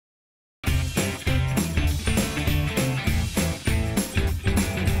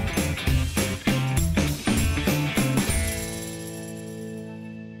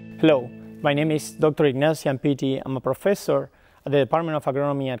Hello, my name is Dr. Ignacio Ciampitti. I'm a professor at the Department of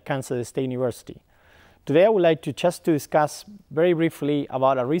Agronomy at Kansas State University. Today I would like to discuss very briefly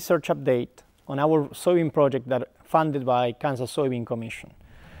about a research update on our soybean project that funded by Kansas Soybean Commission.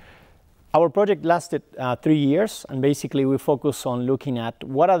 Our project lasted 3 years, and basically we focus on looking at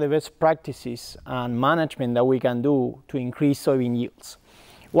what are the best practices and management that we can do to increase soybean yields.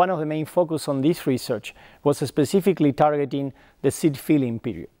 One of the main focus on this research was specifically targeting the seed filling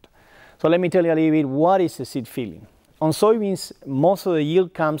period. So let me tell you a little bit what is the seed filling. On soybeans, most of the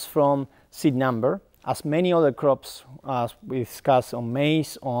yield comes from seed number, as many other crops as we discussed on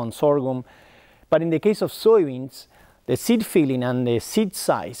maize, on sorghum. But in the case of soybeans, the seed filling and the seed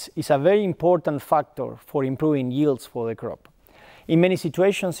size is a very important factor for improving yields for the crop. In many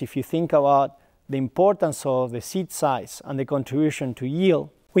situations, if you think about the importance of the seed size and the contribution to yield,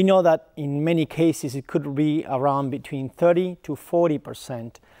 we know that in many cases it could be around between 30 to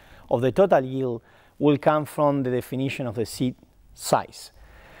 40% of the total yield will come from the definition of the seed size.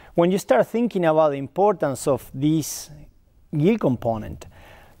 When you start thinking about the importance of this yield component,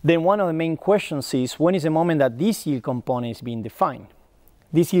 then one of the main questions is, when is the moment that this yield component is being defined?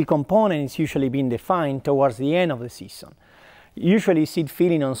 This yield component is usually being defined towards the end of the season. Usually seed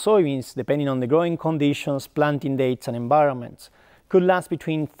filling on soybeans, depending on the growing conditions, planting dates and environments, could last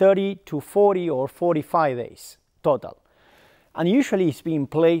between 30 to 40 or 45 days total. And usually it's being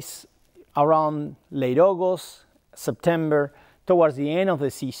placed around late August, September, towards the end of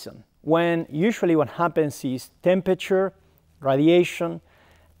the season, when usually what happens is temperature, radiation,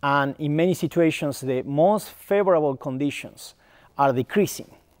 and in many situations the most favorable conditions are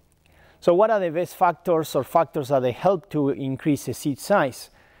decreasing. So what are the best factors or factors that they help to increase the seed size?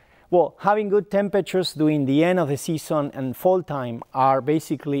 Well, having good temperatures during the end of the season and fall time are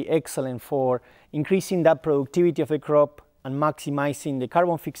basically excellent for increasing that productivity of the crop and maximizing the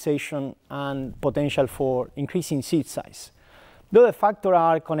carbon fixation and potential for increasing seed size. The other factors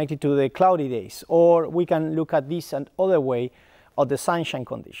are connected to the cloudy days, or we can look at this another way of the sunshine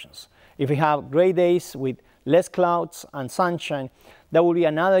conditions. If we have gray days with less clouds and sunshine, that will be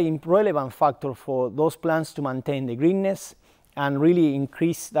another relevant factor for those plants to maintain the greenness and really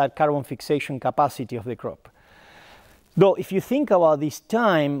increase that carbon fixation capacity of the crop. Though if you think about this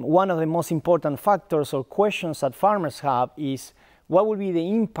time, one of the most important factors or questions that farmers have is, what will be the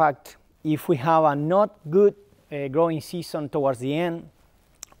impact if we have a not good growing season towards the end,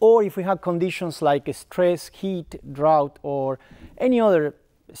 or if we have conditions like stress, heat, drought, or any other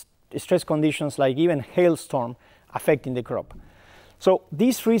stress conditions like even hailstorm affecting the crop. So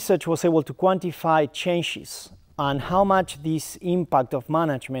this research was able to quantify changes and how much this impact of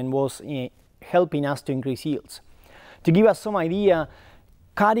management was helping us to increase yields. To give us some idea,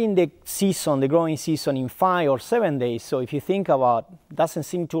 cutting the season, the growing season, in 5 or 7 days, so if you think about, doesn't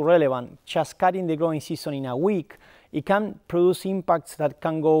seem too relevant, just cutting the growing season in a week, it can produce impacts that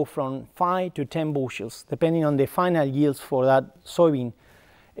can go from 5 to 10 bushels, depending on the final yields for that soybean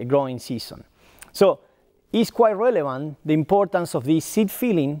growing season. So it's quite relevant, the importance of this seed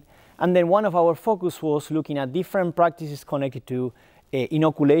filling. And then one of our focus was looking at different practices connected to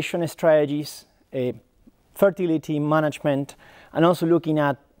inoculation strategies, fertility management, and also looking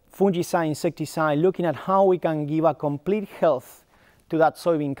at fungicide, insecticide, looking at how we can give a complete health to that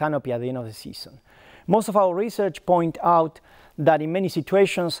soybean canopy at the end of the season. Most of our research point out that in many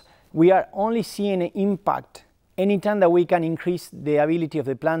situations we are only seeing an impact anytime that we can increase the ability of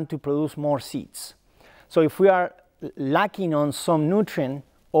the plant to produce more seeds. So if we are lacking on some nutrient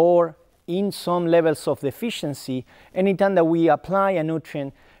or in some levels of deficiency, anytime that we apply a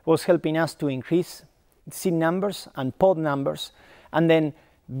nutrient was helping us to increase seed numbers and pod numbers, and then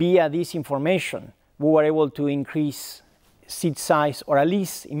via this information we were able to increase seed size, or at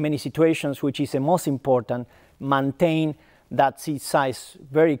least in many situations, which is the most important, maintain that seed size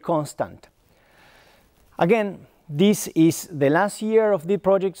very constant. Again, this is the last year of the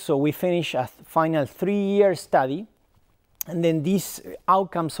project, so we finished a final 3-year study. And then these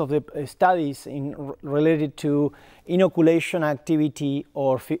outcomes of the studies related to inoculation activity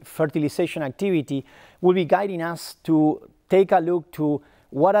or fertilization activity will be guiding us to take a look to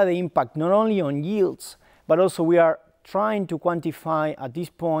what are the impact not only on yields, but also we are trying to quantify at this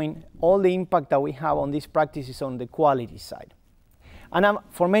point all the impact that we have on these practices on the quality side. And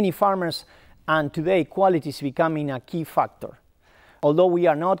for many farmers, and today quality is becoming a key factor. Although we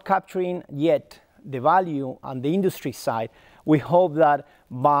are not capturing yet the value on the industry side, we hope that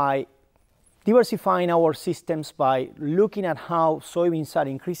by diversifying our systems, by looking at how soybeans are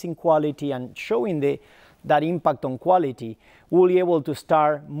increasing quality and showing that impact on quality, we'll be able to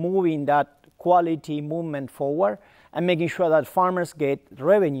start moving that quality movement forward and making sure that farmers get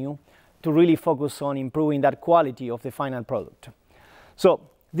revenue to really focus on improving that quality of the final product. So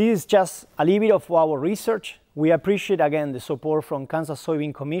this is just a little bit of our research. We appreciate, again, the support from Kansas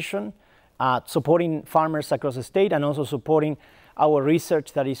Soybean Commission, supporting farmers across the state, and also supporting our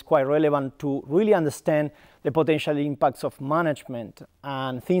research that is quite relevant to really understand the potential impacts of management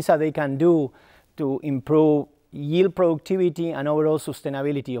and things that they can do to improve yield productivity and overall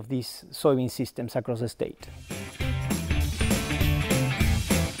sustainability of these soybean systems across the state.